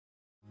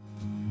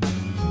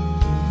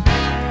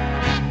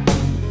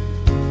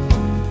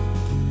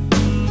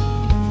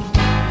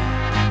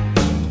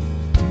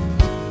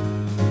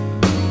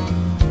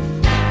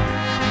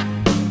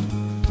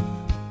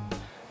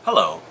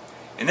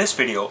this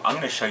video, I'm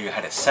going to show you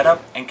how to set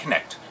up and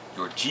connect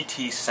your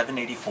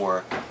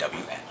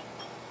GT784WN.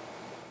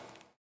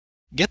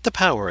 Get the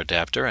power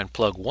adapter and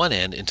plug one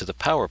end into the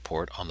power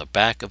port on the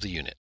back of the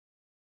unit.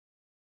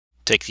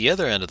 Take the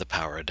other end of the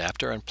power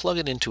adapter and plug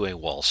it into a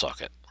wall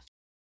socket.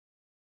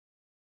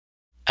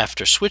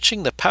 After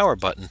switching the power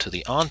button to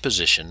the on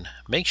position,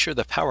 make sure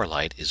the power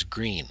light is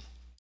green.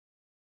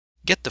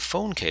 Get the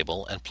phone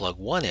cable and plug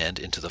one end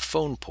into the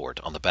phone port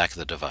on the back of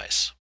the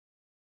device.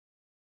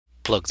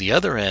 Plug the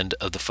other end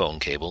of the phone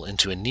cable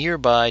into a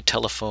nearby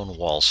telephone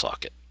wall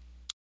socket.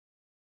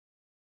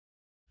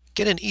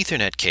 Get an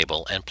Ethernet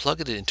cable and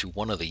plug it into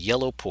one of the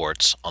yellow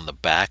ports on the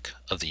back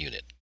of the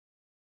unit.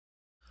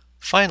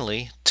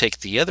 Finally,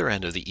 take the other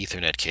end of the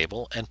Ethernet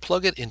cable and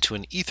plug it into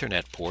an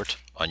Ethernet port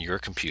on your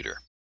computer.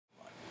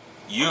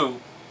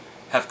 You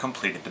have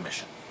completed the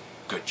mission.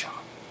 Good job.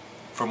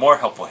 For more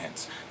helpful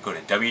hints, go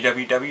to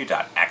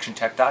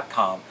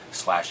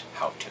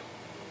www.actiontec.com/howto.